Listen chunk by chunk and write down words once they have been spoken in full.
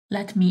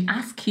Let me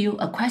ask you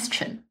a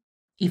question.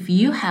 If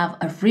you have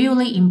a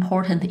really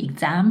important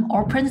exam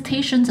or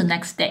presentation the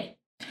next day,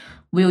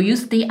 will you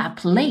stay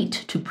up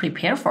late to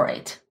prepare for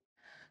it?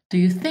 Do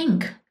you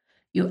think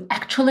you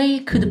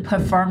actually could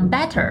perform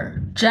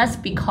better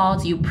just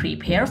because you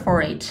prepare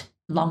for it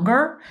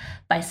longer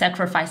by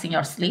sacrificing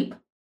your sleep?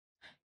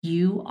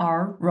 You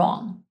are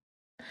wrong.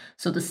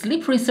 So the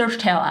sleep research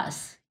tells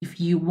us if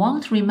you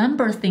want to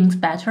remember things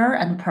better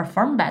and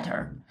perform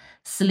better,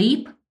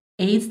 sleep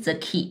is the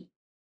key.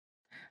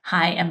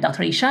 Hi, I'm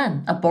Dr.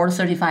 Eitan, a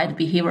board-certified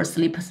behavioral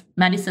sleep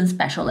medicine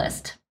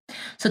specialist.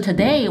 So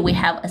today we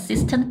have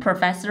Assistant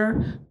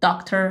Professor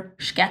Dr.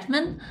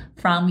 Schechtman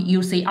from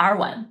UC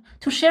Irvine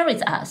to share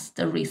with us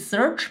the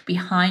research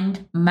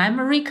behind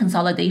memory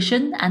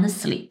consolidation and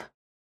sleep.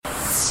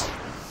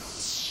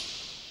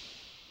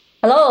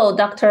 Hello,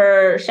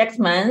 Dr.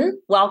 Schechtman.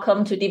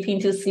 Welcome to Deep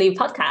Into Sleep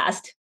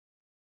podcast.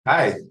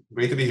 Hi,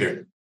 great to be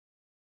here.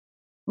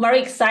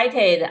 Very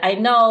excited. I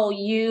know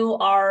you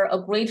are a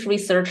great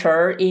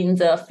researcher in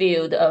the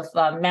field of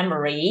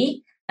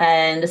memory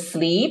and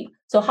sleep.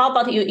 So how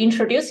about you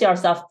introduce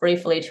yourself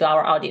briefly to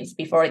our audience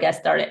before we get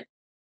started?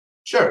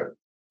 Sure.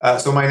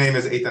 So my name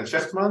is Eitan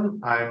Schechtman.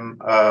 I'm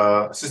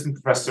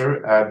assistant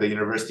professor at the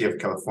University of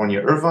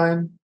California,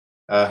 Irvine,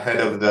 head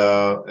of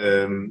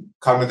the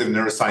cognitive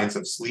neuroscience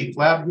of sleep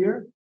lab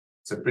here.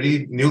 It's a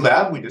pretty new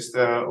lab. We just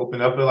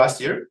opened up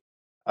last year,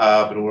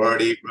 but we're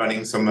already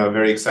running some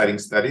very exciting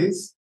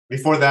studies.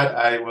 Before that,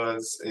 I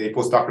was a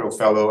postdoctoral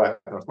fellow at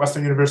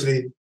Northwestern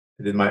University.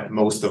 I did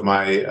most of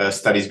my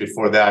studies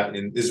before that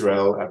in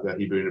Israel at the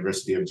Hebrew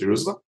University of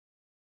Jerusalem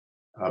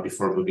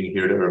before moving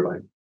here to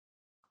Irvine.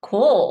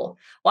 Cool.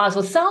 Wow.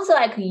 So it sounds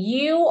like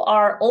you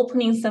are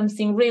opening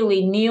something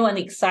really new and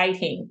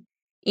exciting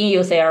in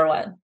UC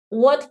Irvine.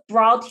 What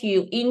brought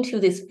you into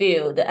this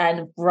field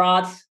and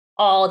brought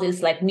all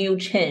this new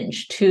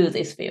change to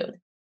this field?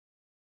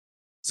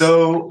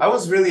 So I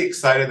was really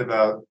excited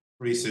about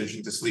research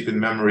into sleep and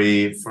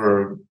memory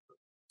for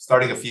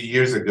starting a few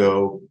years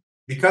ago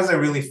because I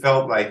really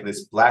felt like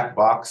this black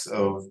box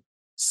of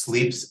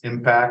sleep's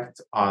impact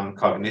on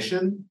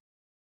cognition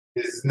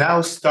is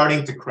now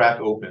starting to crack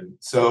open.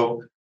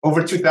 So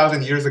over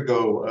 2,000 years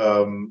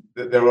ago,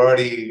 there were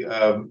already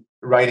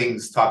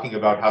writings talking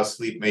about how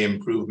sleep may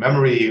improve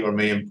memory or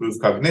may improve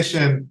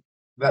cognition.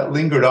 That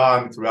lingered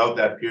on throughout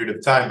that period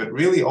of time, but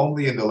really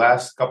only in the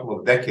last couple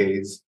of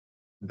decades,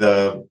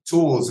 the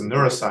tools in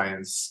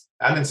neuroscience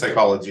and in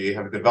psychology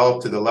have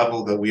developed to the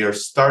level that we are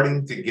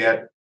starting to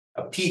get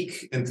a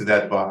peek into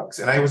that box.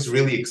 And I was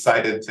really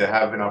excited to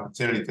have an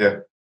opportunity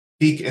to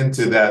peek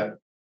into that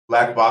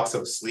black box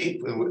of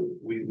sleep. And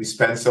we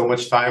spend so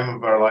much time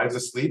of our lives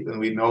asleep and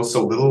we know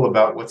so little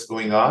about what's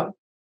going on.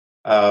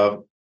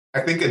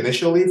 I think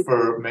initially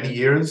for many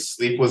years,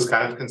 sleep was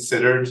kind of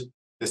considered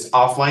this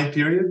offline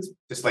period,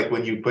 just like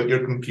when you put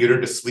your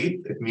computer to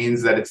sleep, it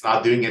means that it's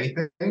not doing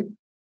anything.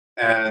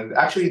 And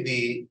actually,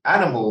 the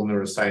animal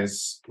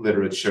neuroscience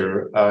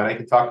literature, and I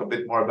can talk a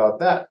bit more about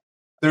that,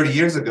 30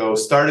 years ago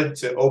started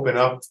to open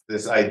up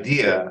this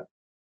idea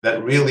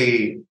that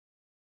really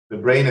the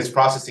brain is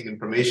processing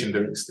information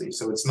during sleep.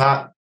 So it's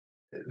not,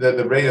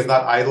 the brain is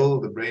not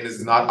idle, the brain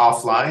is not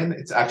offline,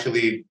 it's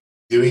actually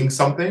doing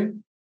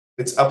something.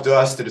 It's up to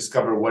us to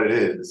discover what it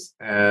is.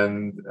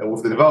 And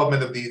with the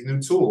development of these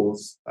new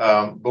tools,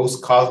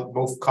 both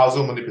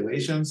causal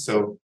manipulations,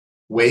 so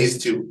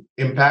ways to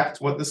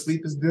impact what the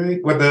sleep is doing,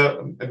 what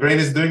the brain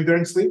is doing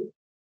during sleep,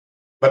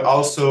 but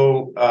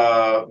also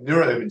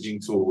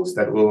neuroimaging tools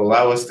that will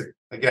allow us to,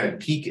 again,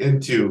 peek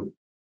into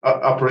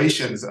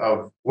operations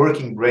of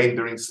working brain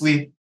during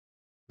sleep.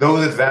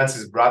 Those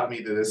advances brought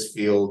me to this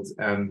field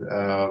and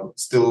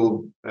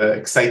still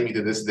excite me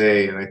to this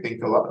day. And I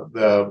think a lot of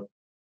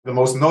the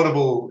most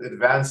notable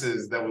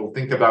advances that we'll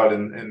think about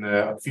in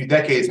a few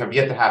decades have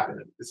yet to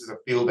happen. This is a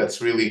field that's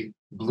really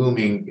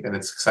blooming, and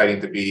it's exciting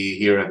to be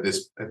here at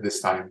this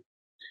time.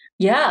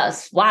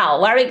 Yes,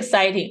 wow, very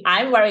exciting.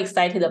 I'm very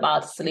excited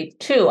about sleep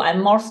too. I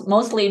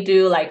mostly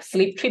do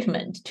sleep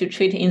treatment to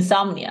treat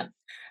insomnia.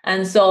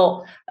 And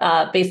so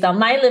based on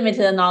my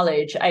limited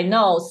knowledge, I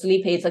know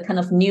sleep is a kind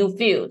of new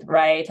field,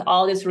 right?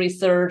 All this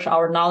research,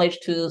 our knowledge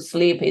to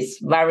sleep is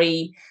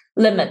very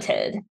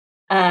limited.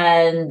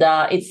 And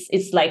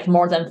it's like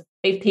more than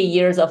 50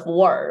 years of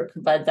work,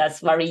 but that's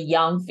very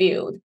young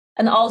field.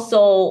 And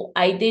also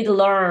I did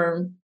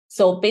learn,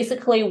 so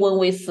basically when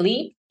we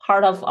sleep,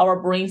 part of our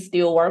brain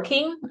still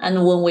working.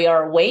 And when we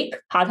are awake,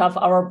 part of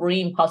our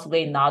brain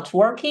possibly not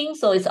working.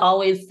 So it's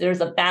always,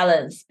 there's a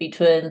balance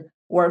between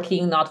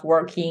working, not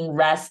working,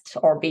 rest,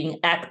 or being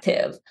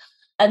active.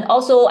 And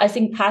also, I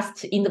think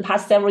in the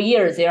past several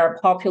years, there are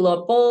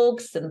popular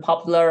books and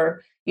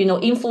popular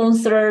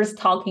influencers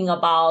talking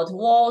about,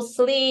 well,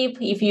 sleep,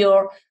 if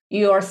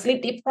you're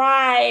sleep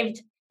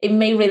deprived, it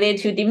may relate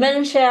to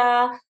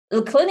dementia.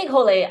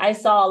 Clinically, I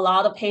saw a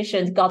lot of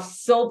patients got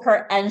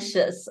super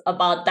anxious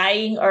about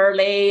dying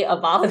early,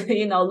 about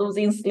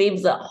losing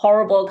sleep, the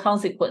horrible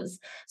consequence.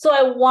 So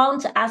I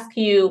want to ask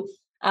you,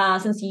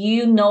 since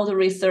you know the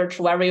research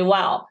very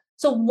well,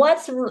 So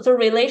what's the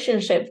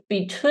relationship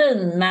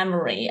between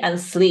memory and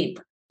sleep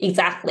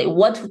exactly?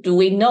 What do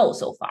we know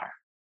so far?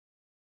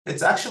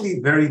 It's actually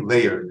very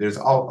layered. There's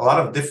a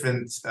lot of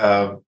different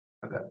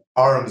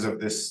arms of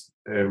this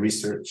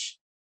research.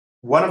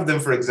 One of them,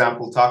 for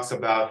example, talks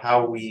about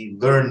how we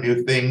learn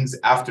new things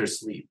after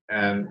sleep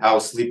and how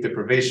sleep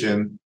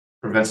deprivation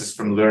prevents us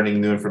from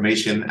learning new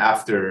information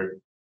after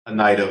a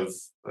night of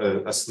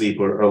asleep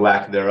or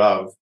lack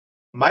thereof.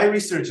 My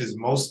research is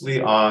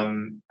mostly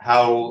on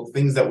how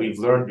things that we've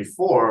learned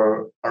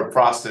before are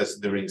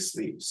processed during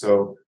sleep.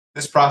 So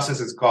this process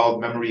is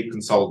called memory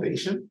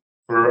consolidation.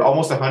 For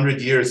almost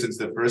 100 years since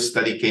the first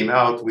study came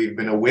out, we've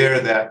been aware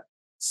that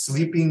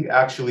sleeping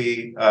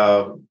actually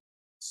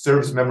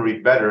serves memory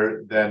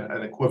better than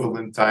an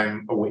equivalent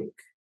time awake.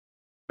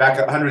 Back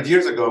 100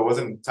 years ago, it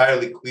wasn't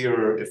entirely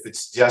clear if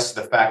it's just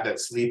the fact that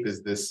sleep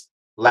is this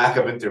lack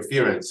of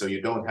interference, so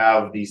you don't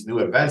have these new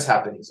events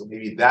happening. So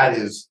maybe that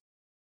is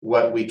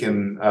what we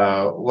can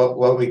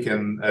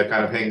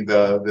kind of hang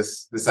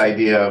this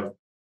idea of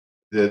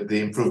the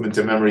improvement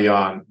in memory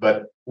on.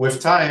 But with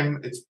time,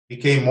 it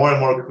became more and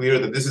more clear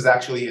that this is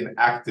actually an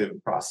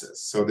active process.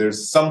 So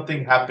there's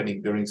something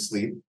happening during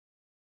sleep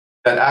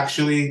that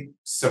actually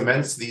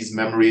cements these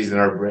memories in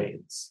our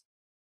brains.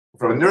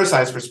 From a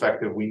neuroscience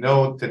perspective, we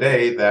know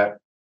today that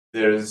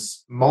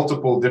there's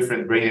multiple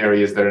different brain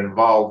areas that are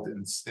involved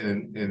in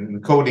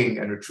encoding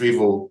and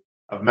retrieval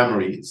of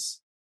memories.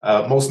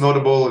 Most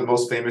notable and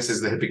most famous is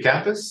the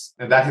hippocampus,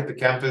 and that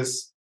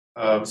hippocampus,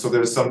 so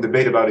there's some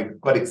debate about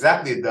what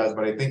exactly it does,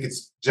 but I think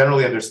it's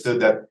generally understood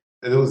that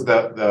it was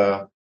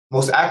the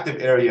most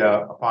active area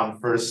upon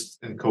first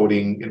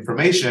encoding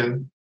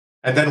information.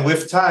 And then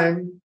with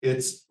time,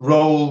 its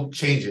role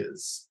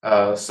changes.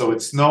 So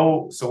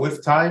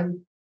with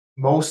time,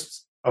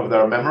 most of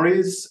our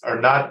memories are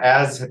not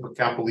as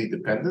hippocampally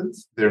dependent.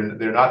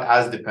 They're not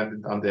as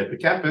dependent on the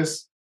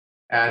hippocampus.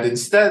 And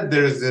instead,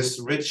 there's this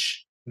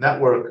rich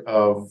network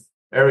of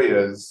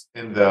areas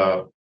in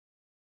the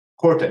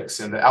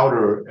cortex, in the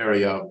outer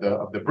area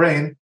of the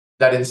brain,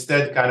 that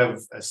instead kind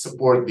of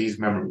support these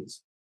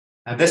memories.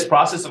 And this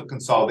process of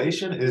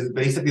consolidation is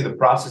basically the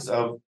process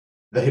of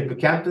the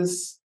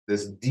hippocampus,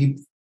 this deep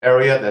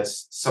area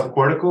that's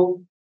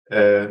subcortical,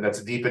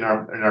 that's deep in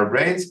our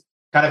brains,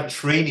 kind of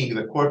training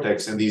the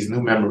cortex in these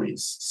new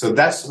memories. So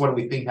that's what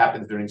we think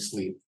happens during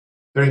sleep.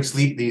 During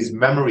sleep, these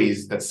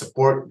memories that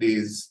support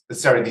these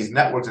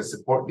networks that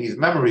support these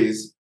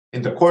memories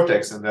in the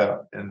cortex and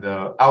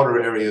the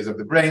outer areas of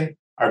the brain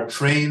are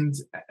trained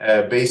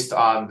based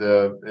on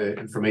the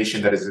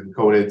information that is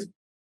encoded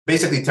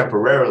basically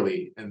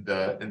temporarily in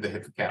the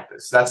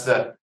hippocampus. That's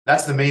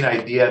the main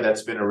idea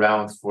that's been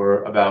around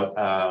for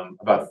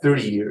about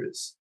 30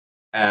 years.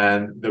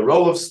 And the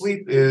role of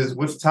sleep is,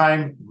 with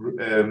time,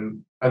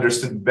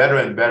 understood better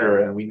and better.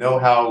 And we know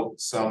how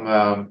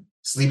some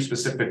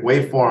sleep-specific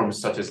waveforms,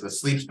 such as the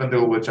sleep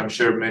spindle, which I'm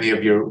sure many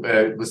of your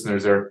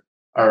listeners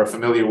are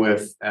familiar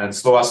with, and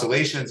slow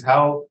oscillations,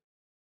 how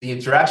the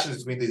interactions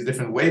between these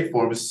different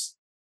waveforms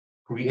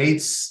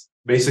creates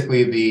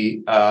basically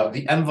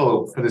the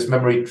envelope for this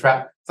memory. It's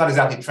not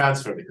exactly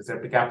transfer, because the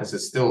hippocampus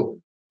is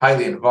still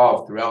highly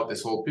involved throughout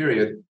this whole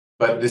period.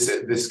 But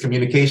this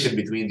communication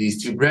between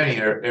these two brain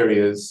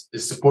areas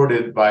is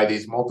supported by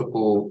these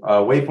multiple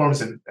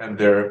waveforms and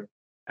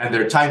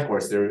their time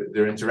course,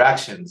 their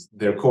interactions,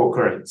 their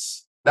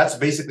co-occurrence. That's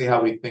basically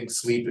how we think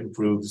sleep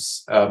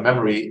improves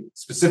memory,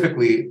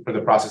 specifically for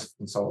the process of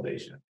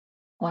consolidation.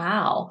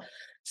 Wow.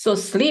 So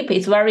sleep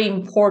is very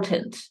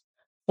important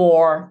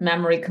for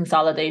memory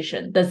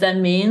consolidation. Does that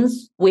mean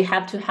we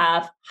have to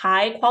have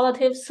high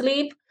quality of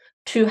sleep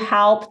to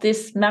help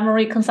this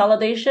memory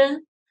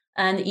consolidation?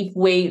 And if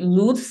we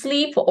lose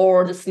sleep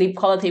or the sleep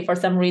quality for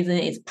some reason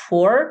is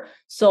poor,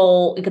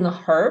 so it can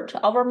hurt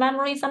our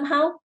memory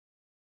somehow?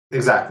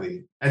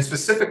 Exactly. And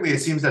specifically, it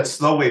seems that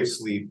slow wave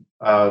sleep,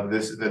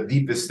 the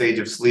deepest stage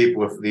of sleep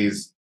with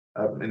these,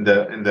 in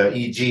the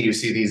EEG, you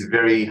see these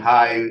very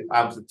high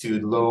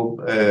amplitude,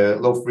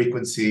 low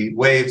frequency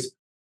waves.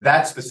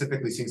 That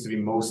specifically seems to be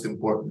most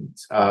important.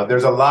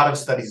 There's a lot of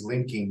studies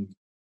linking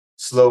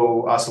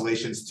slow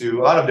oscillations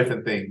to a lot of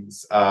different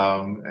things,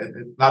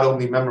 not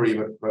only memory,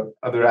 but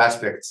other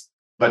aspects.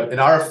 But in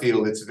our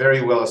field, it's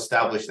very well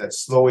established that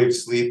slow wave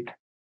sleep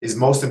is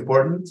most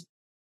important,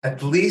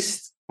 at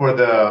least for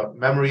the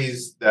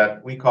memories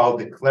that we call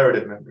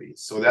declarative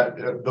memories. So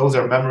that those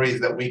are memories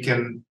that we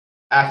can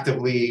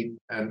actively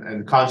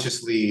and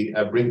consciously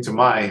bring to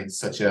mind,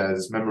 such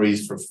as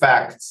memories for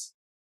facts,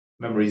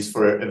 memories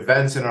for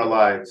events in our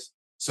lives.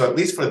 So at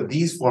least for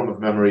these form of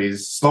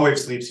memories, slow wave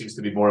sleep seems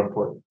to be more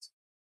important.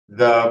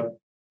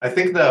 I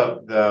think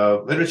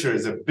the literature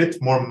is a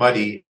bit more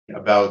muddy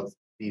about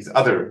these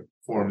other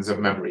forms of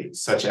memory,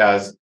 such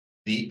as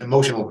the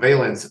emotional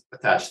valence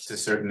attached to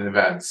certain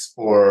events,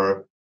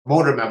 or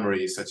motor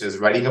memories, such as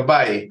riding a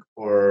bike,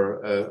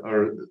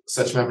 or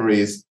such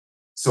memories.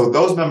 So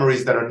those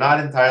memories that are not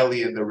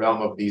entirely in the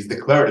realm of these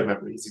declarative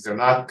memories, these are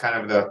not kind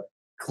of the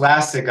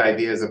classic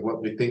ideas of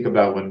what we think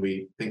about when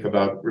we think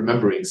about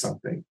remembering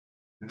something.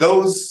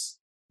 Those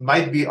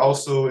might be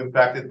also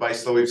impacted by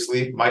slow wave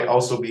sleep, might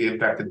also be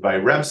impacted by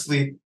REM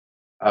sleep.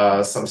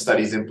 Some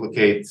studies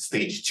implicate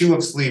stage 2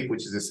 of sleep,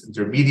 which is this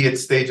intermediate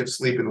stage of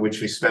sleep in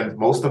which we spend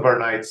most of our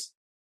nights.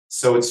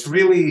 So it's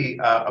really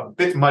a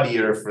bit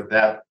muddier for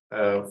that,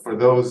 for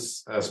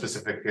those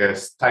specific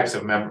types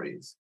of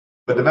memories.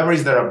 But the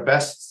memories that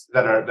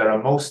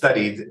are most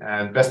studied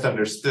and best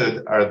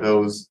understood are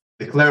those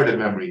declarative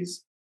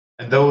memories,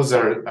 and those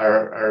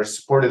are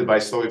supported by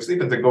slow wave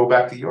sleep. And to go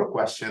back to your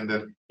question,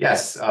 then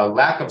yes,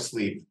 lack of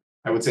sleep,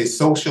 I would say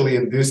socially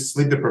induced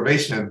sleep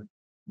deprivation,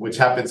 which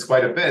happens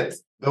quite a bit,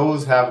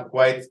 those have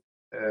quite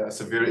a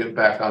severe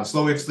impact on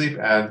slow wave sleep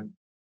and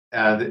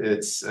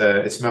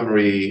its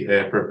memory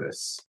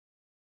purpose.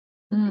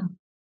 Mm.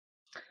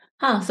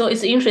 So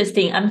it's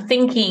interesting. I'm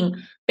thinking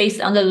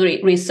based on the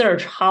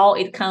research, how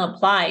it can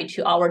apply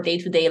to our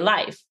day-to-day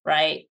life,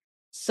 right?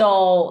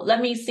 So let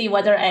me see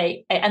whether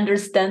I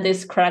understand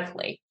this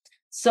correctly.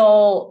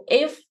 So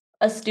if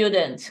a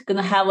student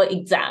gonna have an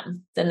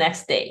exam the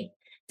next day,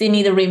 they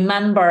need to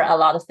remember a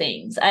lot of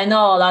things. I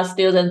know a lot of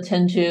students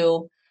tend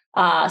to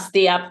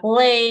stay up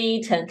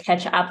late and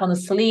catch up on the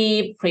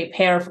sleep,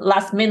 prepare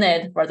last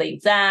minute for the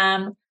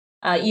exam.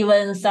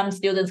 Even some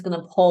students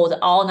gonna pull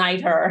the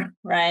all-nighter,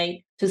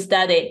 right, to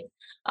study.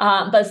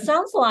 But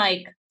sounds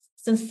like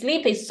since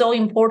sleep is so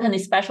important,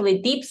 especially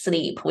deep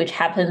sleep, which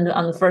happened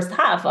on the first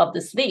half of the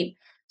sleep.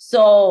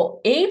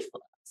 So if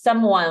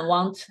someone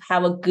wants to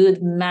have a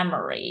good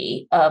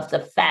memory of the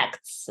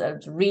facts,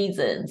 of the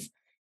reasons,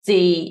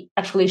 they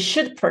actually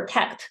should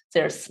protect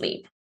their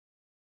sleep.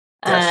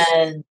 Yes.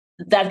 And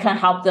that can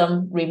help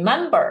them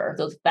remember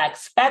those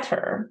facts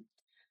better.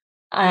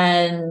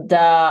 And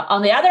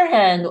on the other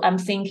hand, I'm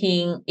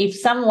thinking if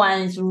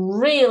someone is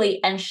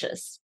really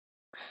anxious,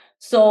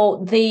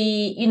 so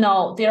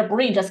their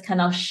brain just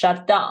cannot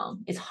shut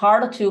down. It's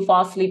hard to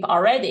fall asleep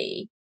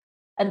already.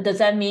 And does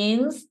that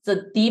mean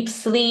the deep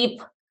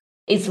sleep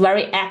is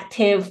very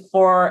active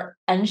for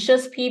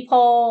anxious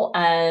people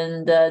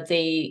and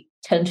they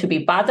tend to be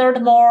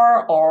bothered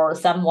more or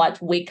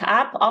somewhat wake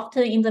up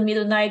often in the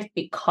middle of the night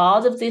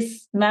because of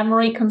this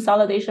memory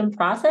consolidation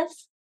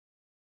process?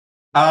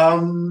 I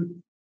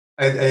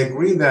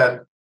agree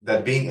that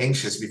being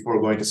anxious before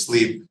going to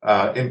sleep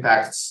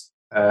impacts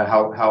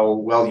how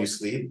well you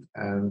sleep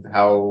and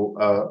how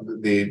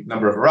the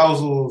number of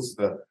arousals,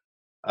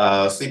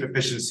 the sleep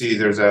efficiency.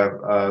 There's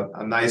a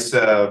nice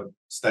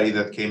study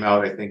that came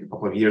out, I think, a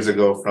couple of years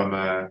ago from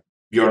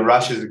Bjorn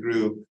Rush's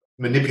group,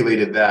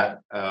 manipulated that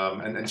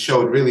and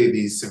showed really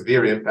these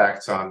severe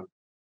impacts on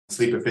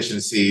sleep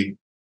efficiency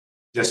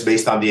just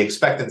based on the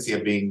expectancy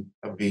of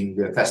being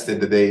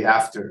tested the day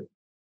after.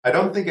 I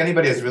don't think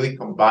anybody has really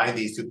combined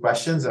these two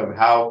questions of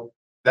how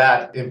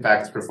that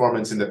impacts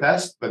performance in the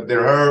test, but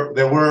there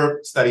were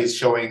studies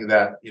showing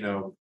that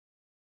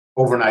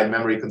overnight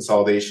memory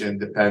consolidation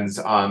depends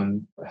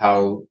on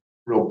how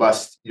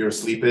robust your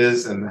sleep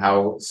is and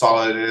how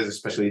solid it is,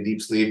 especially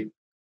deep sleep,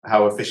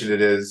 how efficient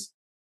it is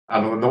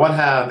on the one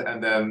hand,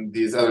 and then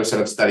these other set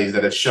of studies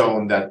that have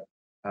shown that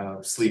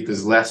sleep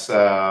is less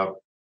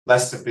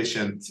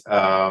efficient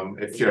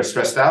if you're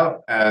stressed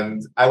out.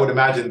 And I would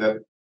imagine that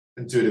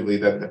intuitively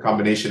that the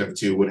combination of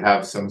two would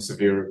have some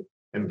severe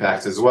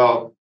impacts as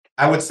well.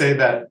 I would say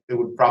that it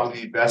would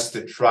probably be best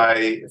to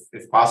try,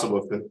 if possible,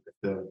 if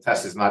the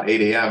test is not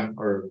 8 a.m.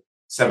 or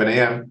 7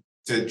 a.m.,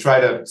 to try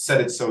to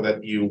set it so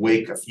that you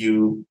wake a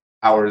few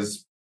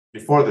hours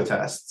before the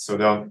test. So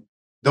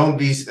don't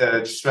be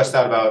stressed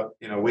out about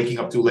waking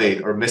up too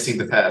late or missing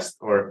the test,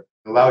 or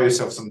allow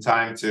yourself some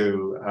time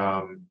to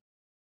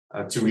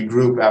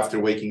regroup after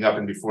waking up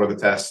and before the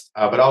test,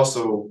 but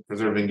also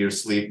preserving your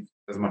sleep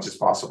as much as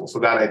possible. So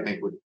that, I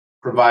think, would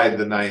provide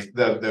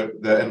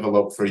the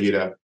envelope for you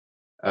to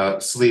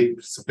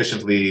sleep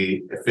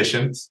sufficiently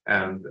efficient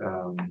and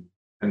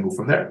move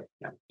from there.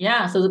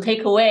 Yeah. So the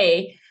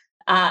takeaway,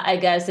 I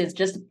guess, is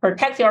just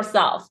protect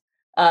yourself,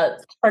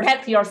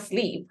 protect your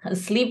sleep, and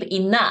sleep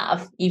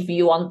enough if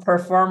you want to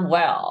perform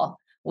well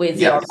with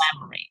your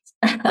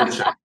memories. For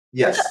sure.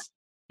 Yes.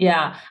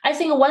 Yeah. I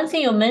think one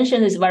thing you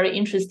mentioned is very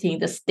interesting,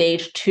 the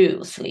stage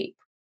 2 sleep.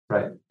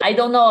 Right. I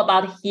don't know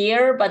about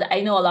here, but I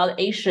know a lot of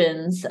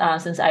Asians,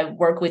 since I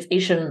work with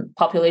Asian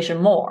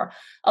population more,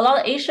 a lot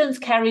of Asians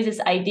carry this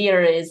idea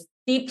is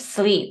deep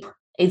sleep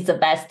is the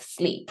best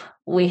sleep.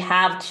 We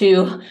have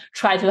to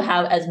try to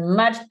have as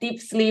much deep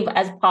sleep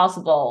as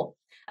possible.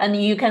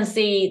 And you can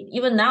see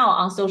even now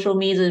on social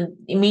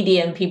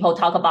media, people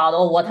talk about,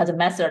 what are the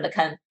methods that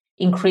can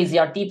increase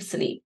your deep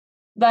sleep.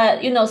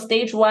 But,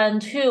 stage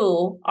 1,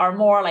 2 are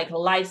more like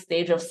light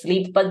stage of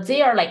sleep, but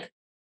they are like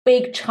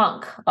big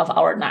chunk of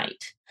our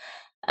night.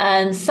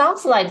 And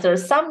sounds like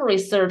there's some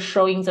research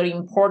showing the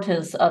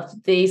importance of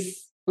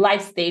this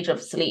light stage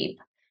of sleep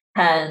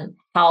can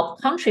help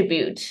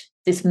contribute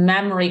this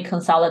memory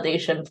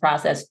consolidation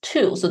process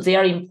too. So they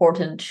are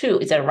important too.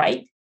 Is that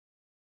right?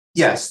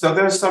 Yes. So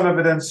there's some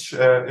evidence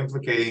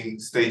implicating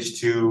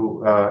stage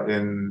 2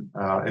 in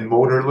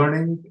motor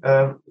learning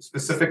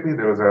specifically.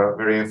 There was a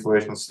very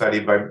influential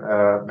study by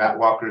Matt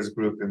Walker's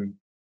group in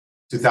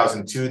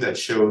 2002 that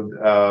showed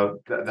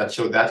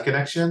that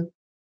connection.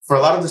 For a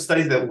lot of the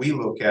studies that we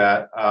look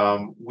at,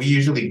 we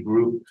usually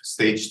group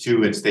stage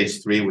 2 and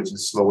stage 3, which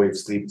is slow wave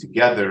sleep,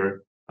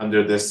 together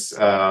under this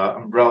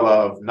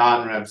umbrella of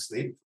non-REM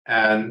sleep,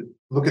 and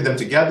look at them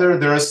together.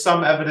 There is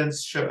some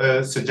evidence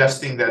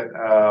suggesting that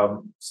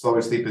slow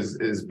wave sleep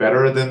is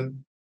better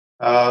than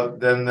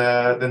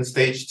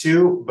stage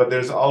 2, but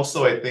there's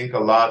also, I think, a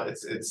lot.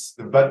 It's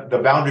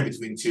the boundary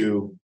between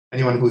two.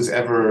 Anyone who's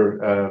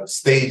ever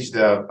staged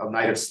a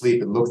night of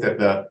sleep and looked at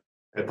the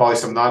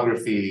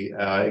polysomnography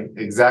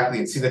exactly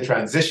and see the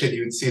transition,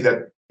 you would see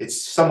that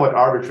it's somewhat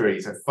arbitrary.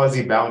 It's a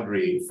fuzzy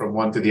boundary from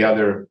one to the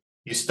other.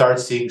 You start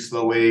seeing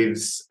slow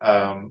waves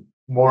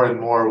more and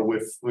more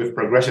with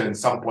progression. At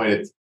some point,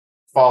 it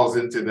falls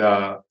into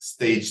the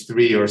stage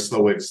 3 or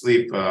slow wave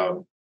sleep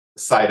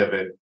side of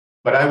it.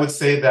 But I would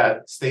say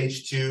that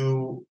stage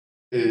 2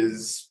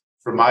 is,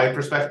 from my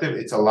perspective,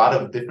 it's a lot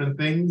of different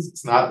things.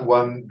 It's not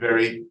one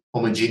very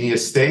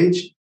homogeneous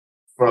stage.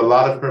 For a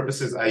lot of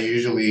purposes, I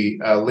usually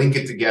link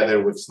it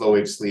together with slow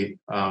wave sleep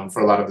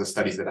for a lot of the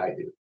studies that I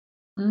do.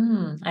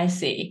 I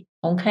see.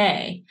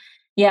 Okay.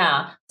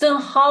 Yeah. Then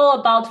how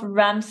about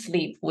REM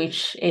sleep,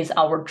 which is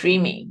our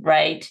dreaming,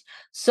 right?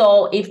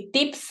 So if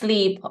deep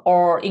sleep,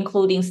 or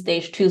including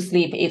stage 2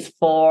 sleep, is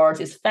for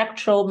this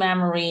factual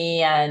memory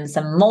and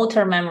some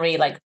motor memory,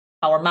 like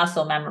our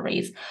muscle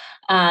memories,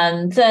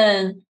 and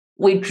then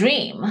we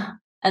dream,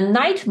 and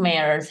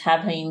nightmares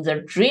happen in the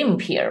dream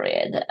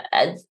period.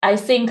 I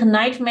think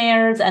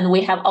nightmares, and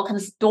we have all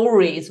kinds of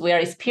stories we are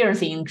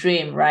experiencing in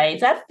dream, right?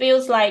 That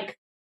feels like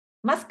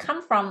must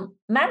come from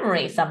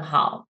memory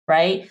somehow,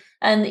 right?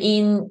 And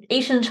in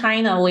ancient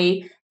China,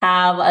 we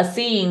have a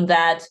saying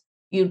that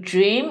you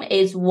dream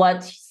is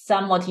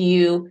somewhat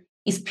you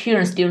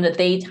experience during the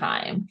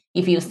daytime.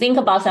 If you think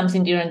about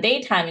something during the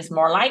daytime, it's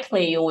more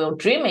likely you will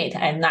dream it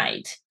at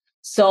night.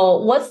 So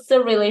what's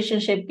the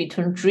relationship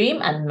between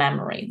dream and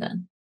memory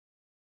then?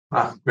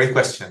 Great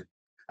question.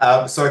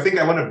 So I think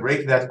I want to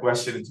break that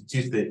question into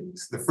two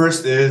things. The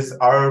first is,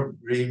 are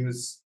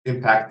dreams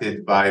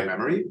impacted by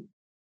memory?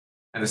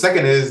 And the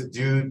second is,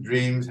 do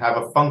dreams have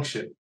a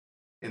function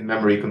in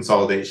memory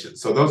consolidation?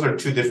 So those are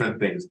two different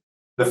things.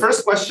 The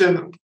first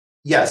question,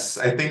 yes,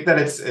 I think that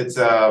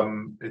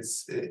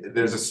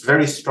there's a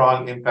very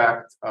strong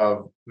impact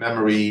of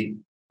memory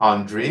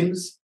on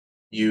dreams.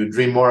 You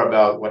dream more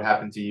about what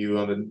happened to you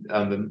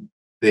on the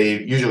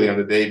day, usually on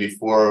the day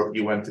before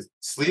you went to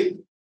sleep.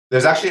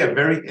 There's actually a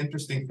very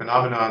interesting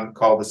phenomenon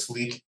called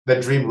the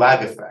dream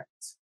lag effect.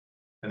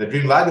 And the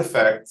dream lag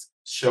effect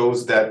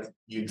shows that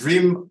you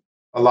dream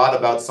a lot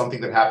about something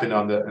that happened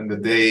on the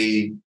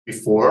day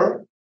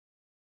before,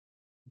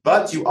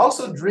 but you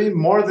also dream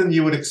more than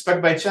you would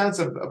expect by chance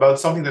about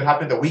something that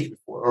happened a week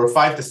before or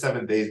 5 to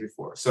 7 days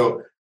before.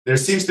 So there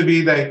seems to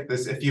be like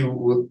this, if you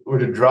were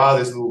to draw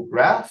this little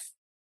graph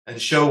and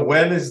show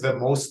when is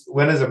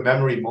a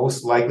memory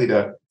most likely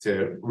to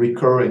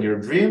recur in your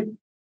dream,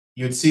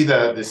 you'd see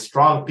the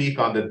strong peak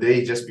on the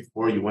day just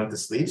before you went to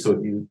sleep.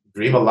 So you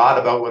dream a lot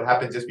about what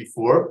happened just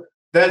before,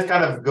 then it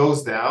kind of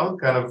goes down,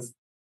 kind of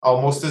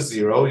almost to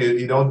zero.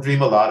 You don't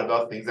dream a lot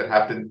about things that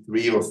happened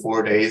 3 or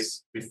 4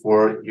 days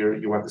before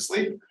you went to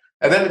sleep.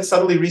 And then it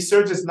suddenly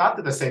resurges, not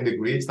to the same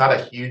degree. It's not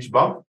a huge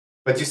bump,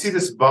 but you see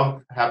this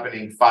bump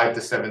happening 5 to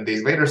 7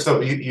 days later.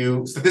 So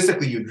you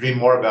statistically, you dream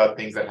more about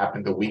things that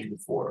happened a week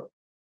before.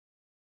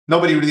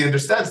 Nobody really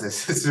understands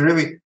this. It's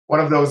really one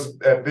of those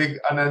big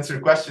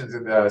unanswered questions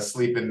in the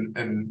sleep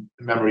and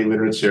memory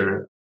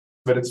literature,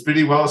 but it's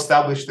pretty well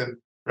established and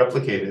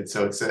replicated.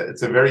 So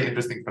it's a very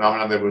interesting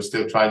phenomenon that we're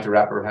still trying to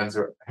wrap our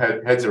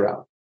heads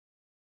around.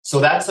 So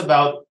that's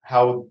about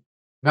how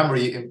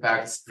memory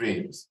impacts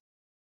dreams.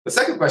 The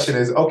second question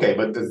is, okay,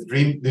 but do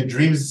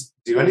dreams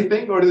do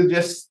anything, or do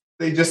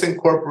they just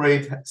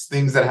incorporate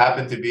things that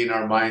happen to be in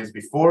our minds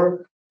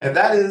before? And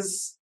that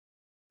is,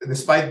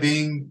 despite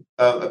being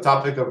a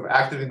topic of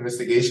active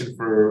investigation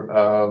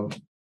for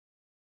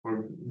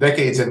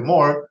decades and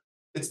more,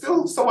 it's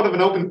still somewhat of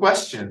an open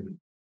question.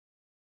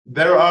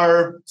 There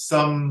are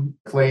some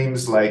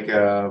claims like,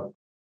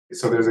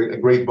 so there's a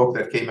great book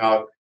that came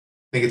out, I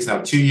think it's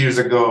now 2 years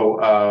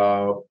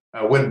ago,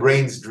 When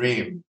Brains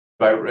Dream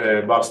by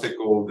Bob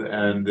Stickold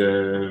and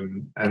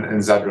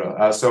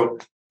Zadra. So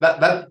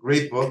that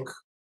great book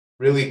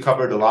really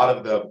covered a lot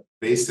of the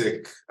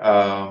basic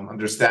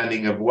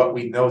understanding of what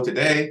we know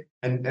today,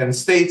 and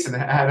states and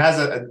has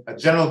a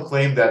general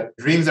claim that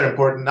dreams are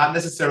important, not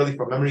necessarily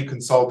for memory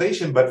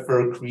consolidation, but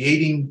for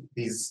creating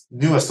these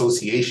new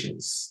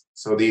associations.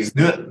 So these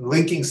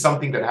linking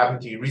something that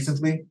happened to you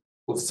recently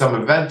with some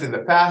event in the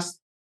past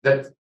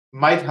that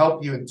might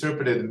help you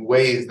interpret it in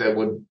ways that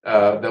would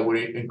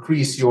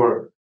increase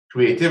your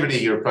creativity,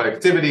 your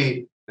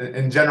productivity,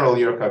 in general,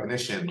 your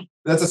cognition.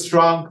 That's a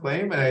strong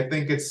claim, and I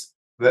think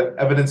the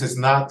evidence is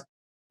not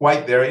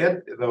quite there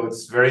yet, though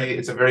it's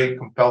a very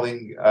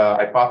compelling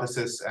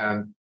hypothesis.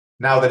 And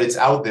now that it's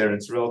out there,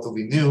 it's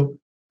relatively new.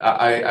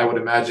 I would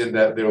imagine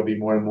that there will be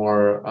more and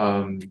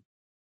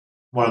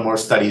more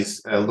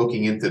studies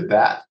looking into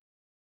that.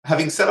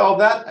 having said all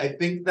that, I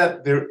think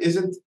that there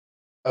isn't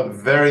a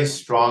very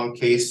strong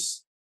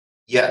case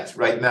yet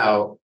right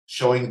now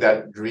showing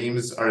that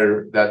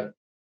that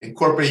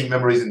incorporating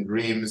memories in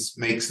dreams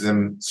makes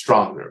them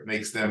stronger,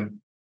 makes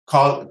them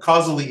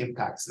causally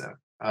impacts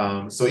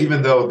them. So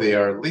even though they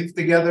are linked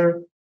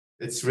together,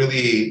 it's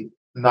really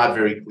not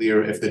very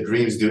clear if the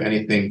dreams do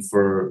anything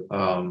for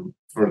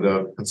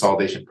the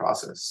consolidation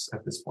process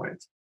at this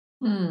point.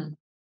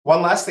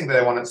 One last thing that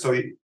I wanted, so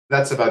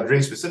that's about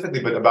dreams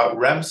specifically, but about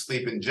REM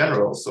sleep in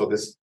general. So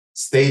this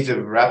stage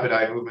of rapid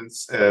eye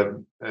movements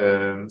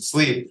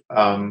sleep.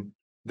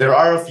 There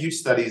are a few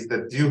studies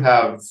that do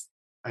have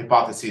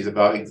hypotheses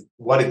about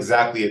what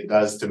exactly it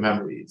does to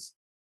memories.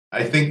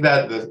 I think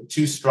that the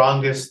two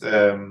strongest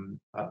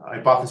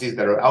hypotheses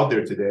that are out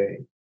there today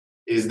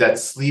is that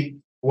sleep,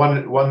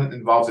 one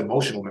involves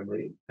emotional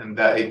memory. And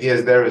the idea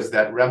is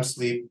that REM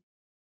sleep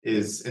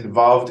is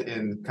involved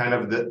in kind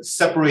of the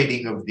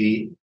separating of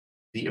the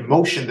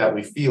emotion that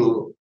we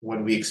feel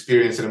when we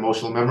experience an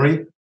emotional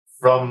memory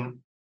from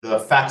the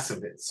facts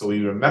of it. So we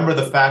remember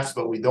the facts,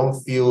 but we don't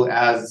feel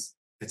as,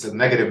 it's a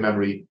negative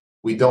memory,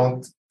 we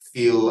don't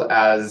feel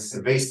as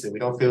evasive, we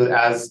don't feel it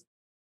as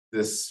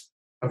this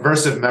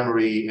aversive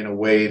memory in a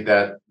way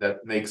that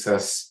makes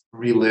us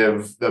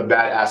relive the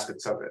bad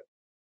aspects of it.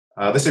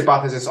 This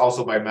hypothesis,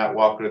 also by Matt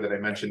Walker that I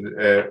mentioned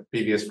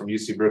previous from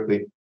UC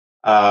Berkeley,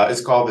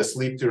 is called the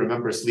sleep to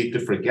remember, sleep to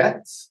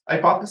forget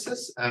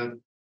hypothesis. And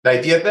the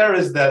idea there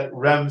is that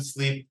REM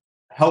sleep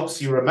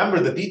helps you remember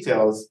the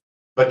details,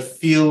 but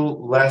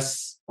feel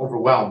less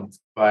overwhelmed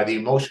by the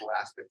emotional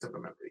aspects of a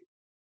memory.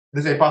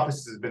 This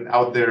hypothesis has been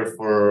out there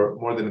for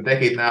more than a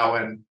decade now,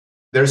 and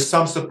there's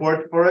some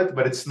support for it,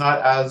 but it's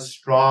not as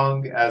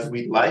strong as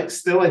we'd like.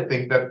 Still, I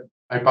think that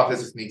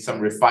hypothesis needs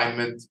some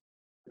refinement.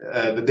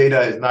 The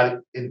data is not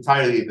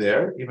entirely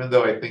there, even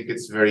though I think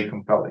it's very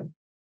compelling.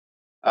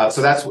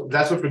 So that's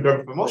with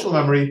regard to emotional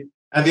memory.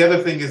 And the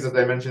other thing is, as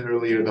I mentioned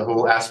earlier, the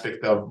whole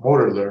aspect of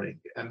motor learning.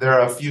 And there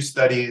are a few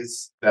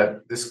studies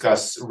that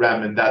discuss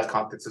REM in that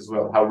context as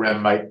well, how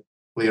REM might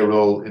play a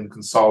role in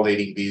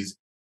consolidating these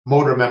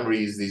motor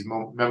memories, these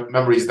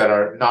memories that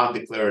are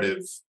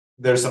non-declarative.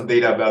 There's some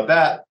data about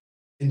that.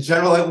 In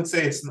general, I would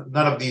say it's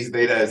none of these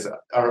data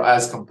are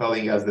as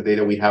compelling as the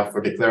data we have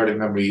for declarative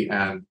memory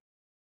and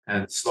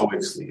slow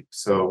wave sleep.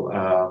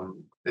 So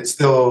it's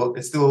still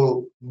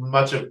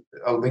much of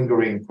a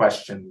lingering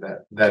question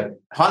that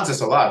haunts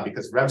us a lot,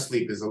 because REM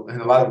sleep is in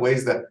a lot of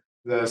ways the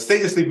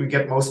stage of sleep we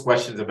get most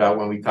questions about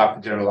when we talk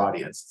to general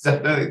audience.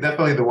 It's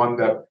definitely the one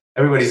that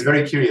everybody's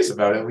very curious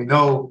about, and we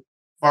know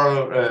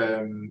far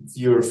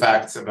fewer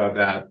facts about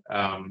that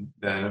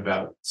than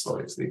about slow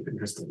wave sleep,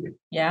 interestingly.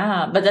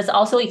 Yeah, but that's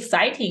also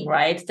exciting,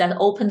 right? That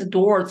opened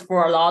doors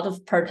for a lot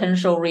of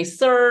potential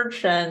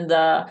research and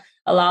a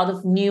lot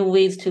of new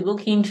ways to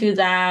look into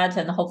that,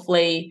 and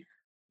hopefully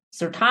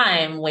through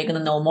time we're going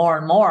to know more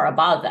and more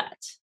about that.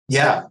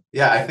 Yeah,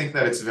 I think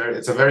that it's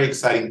a very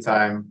exciting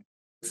time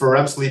for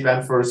REM sleep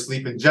and for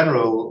sleep in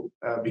general,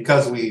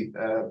 because we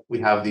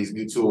have these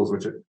new tools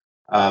which are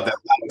that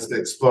allow us to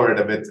explore it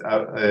a bit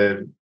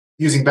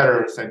using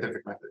better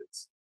scientific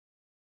methods.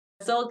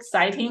 So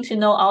exciting to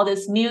know all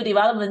this new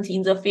development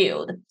in the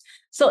field.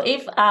 So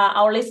if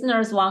our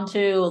listeners want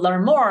to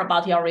learn more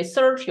about your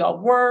research, your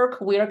work,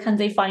 where can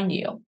they find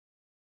you?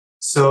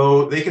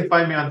 So they can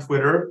find me on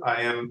Twitter.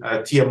 I am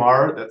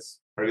TMR, that's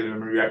targeted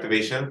memory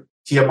reactivation,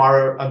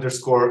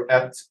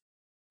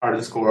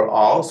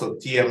 TMR_et_al, so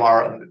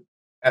TMR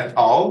et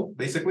al,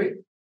 basically.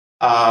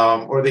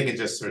 Or they can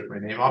just search my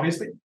name,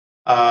 obviously.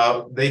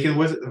 They can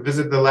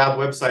visit the lab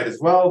website as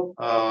well.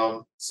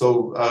 I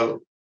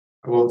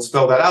won't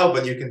spell that out,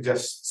 but you can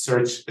just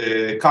search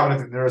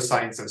cognitive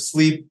neuroscience of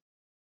sleep,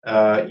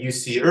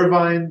 UC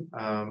Irvine.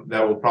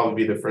 That will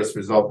probably be the first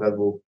result that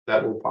will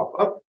pop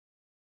up.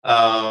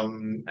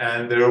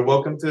 And they're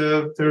welcome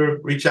to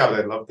reach out.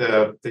 I'd love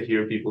to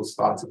hear people's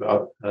thoughts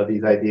about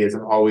these ideas.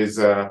 I'm always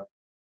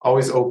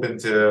open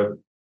to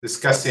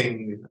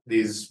discussing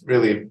these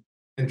really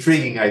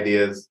intriguing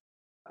ideas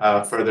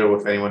further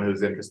with anyone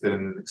who's interested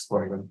in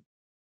exploring them.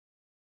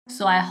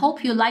 So I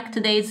hope you liked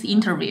today's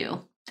interview.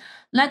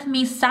 Let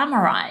me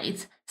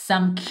summarize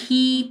some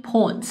key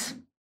points.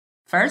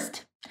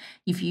 First,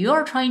 if you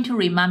are trying to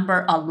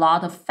remember a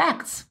lot of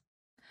facts,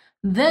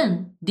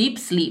 then deep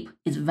sleep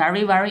is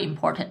very, very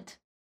important.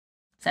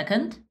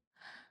 Second,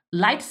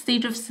 light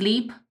stage of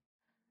sleep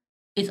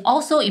is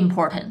also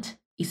important,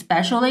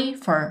 especially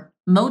for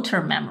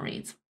motor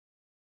memories.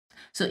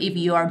 So if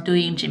you are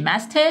doing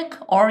gymnastic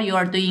or you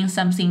are doing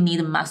something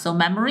need muscle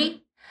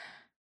memory,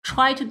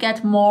 try to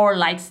get more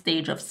light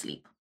stage of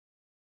sleep.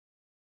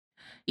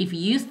 If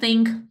you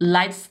think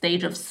light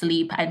stage of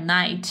sleep at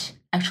night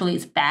actually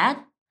is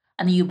bad,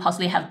 and you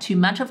possibly have too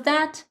much of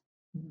that,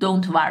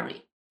 don't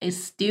worry. It's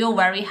still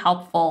very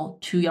helpful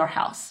to your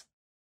health.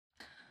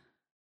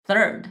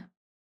 Third,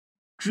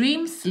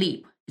 dream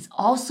sleep is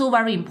also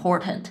very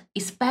important,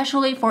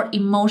 especially for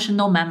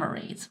emotional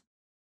memories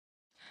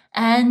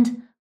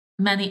and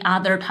many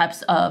other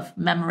types of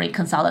memory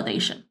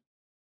consolidation.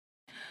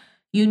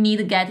 you need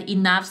to get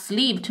enough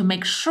sleep to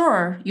make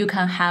sure you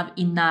can have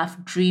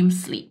enough dream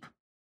sleep.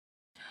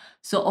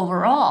 So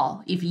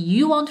overall, if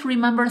you want to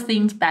remember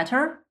things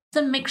better,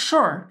 then make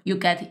sure you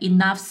get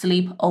enough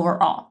sleep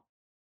overall.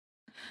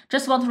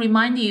 Just want to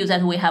remind you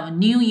that we have a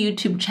new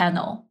YouTube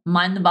channel,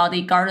 Mind,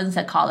 Body, Garden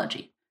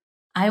Psychology.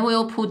 I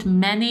will put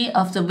many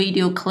of the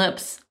video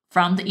clips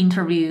from the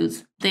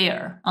interviews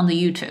there on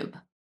the YouTube.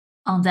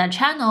 On that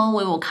channel,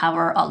 we will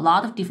cover a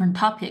lot of different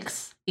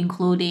topics,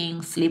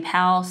 including sleep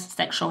health,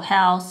 sexual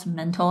health,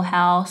 mental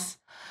health.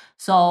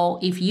 So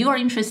if you are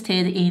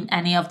interested in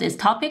any of these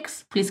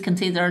topics, please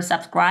consider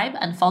subscribe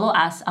and follow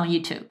us on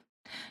YouTube.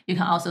 You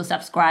can also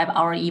subscribe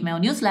our email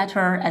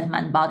newsletter at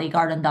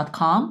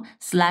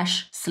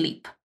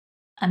mindbodygarden.com/sleep.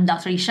 I'm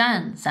Dr.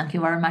 Eitan. Thank you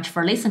very much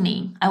for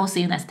listening. I will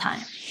see you next time.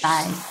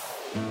 Bye.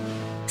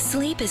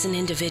 Sleep is an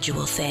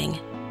individual thing.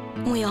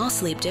 We all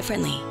sleep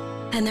differently,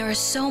 and there is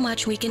so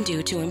much we can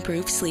do to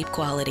improve sleep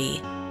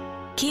quality.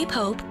 Keep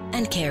hope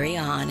and carry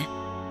on.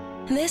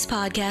 This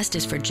podcast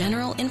is for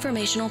general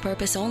informational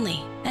purpose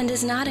only and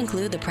does not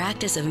include the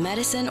practice of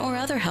medicine or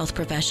other health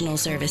professional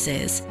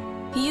services.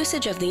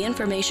 Usage of the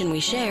information we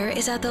share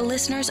is at the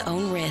listener's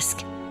own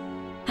risk,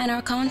 and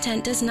our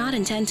content does not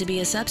intend to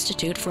be a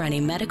substitute for any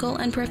medical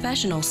and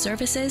professional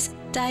services,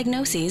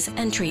 diagnoses,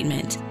 and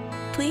treatment.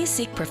 Please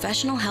seek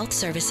professional health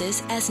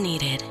services as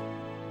needed.